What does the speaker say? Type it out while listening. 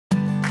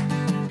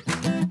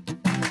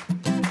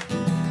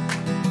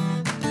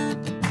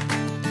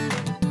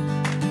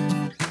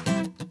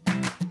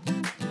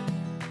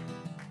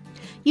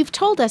You've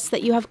told us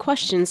that you have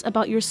questions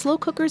about your slow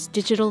cooker's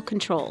digital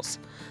controls,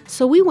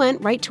 so we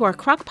went right to our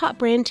Crock-Pot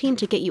brand team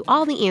to get you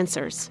all the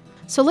answers.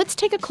 So let's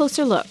take a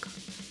closer look.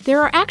 There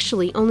are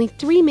actually only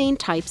 3 main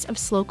types of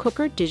slow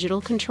cooker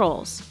digital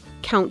controls: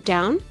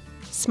 Countdown,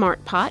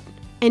 Smart Pot,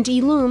 and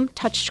Illume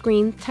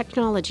touchscreen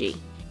technology.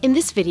 In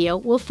this video,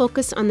 we'll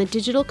focus on the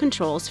digital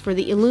controls for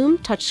the Illume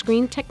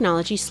touchscreen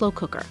technology slow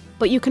cooker.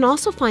 But you can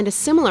also find a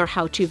similar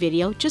how-to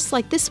video just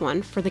like this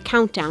one for the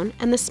Countdown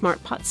and the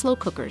Smart Pot slow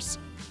cookers.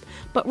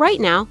 But right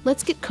now,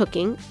 let's get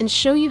cooking and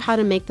show you how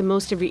to make the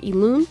most of your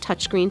Illume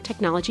touchscreen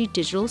technology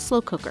digital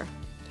slow cooker.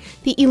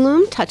 The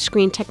Illume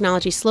touchscreen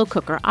technology slow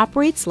cooker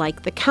operates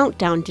like the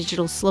Countdown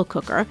digital slow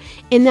cooker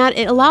in that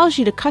it allows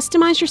you to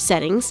customize your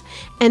settings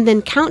and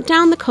then count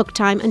down the cook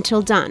time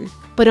until done.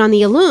 But on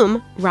the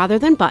Illume, rather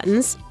than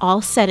buttons,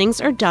 all settings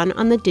are done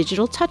on the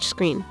digital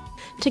touchscreen.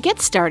 To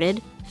get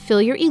started,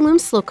 fill your Illume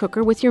slow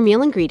cooker with your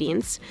meal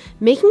ingredients,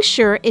 making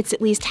sure it's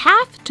at least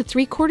half to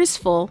 3/4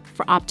 full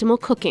for optimal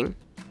cooking.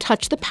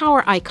 Touch the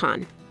power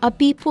icon. A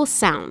beep will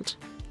sound.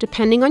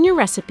 Depending on your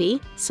recipe,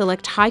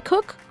 select high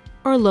cook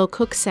or low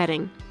cook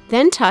setting.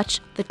 Then touch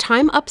the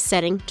time up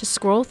setting to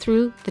scroll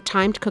through the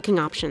timed cooking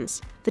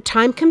options. The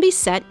time can be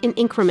set in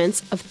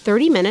increments of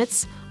 30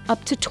 minutes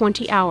up to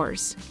 20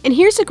 hours. And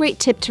here's a great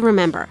tip to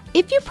remember.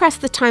 If you press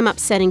the time up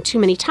setting too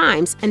many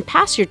times and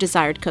pass your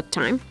desired cook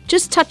time,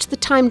 just touch the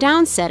time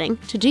down setting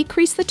to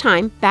decrease the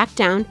time back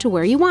down to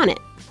where you want it.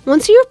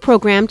 Once you have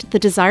programmed the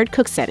desired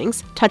cook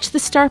settings, touch the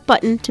Start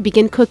button to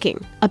begin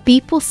cooking. A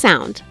beep will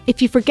sound.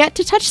 If you forget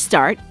to touch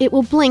Start, it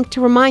will blink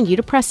to remind you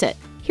to press it.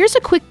 Here's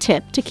a quick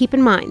tip to keep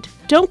in mind.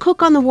 Don't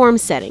cook on the warm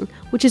setting,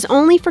 which is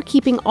only for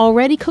keeping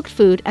already cooked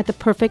food at the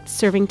perfect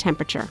serving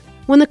temperature.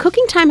 When the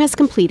cooking time has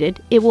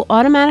completed, it will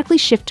automatically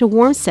shift to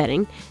warm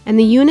setting, and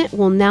the unit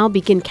will now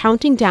begin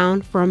counting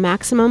down for a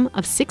maximum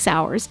of 6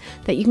 hours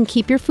that you can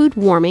keep your food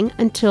warming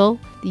until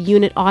the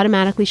unit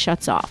automatically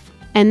shuts off.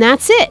 And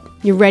that's it!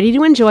 You're ready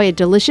to enjoy a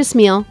delicious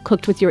meal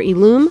cooked with your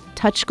Illume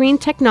touchscreen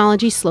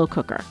technology slow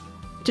cooker.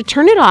 To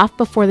turn it off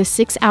before the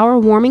 6-hour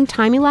warming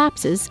time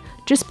elapses,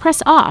 just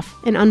press off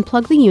and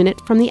unplug the unit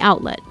from the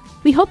outlet.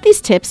 We hope these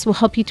tips will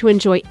help you to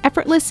enjoy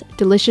effortless,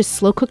 delicious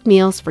slow-cooked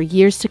meals for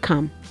years to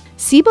come.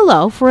 See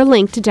below for a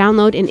link to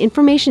download an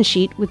information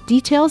sheet with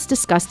details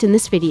discussed in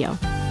this video.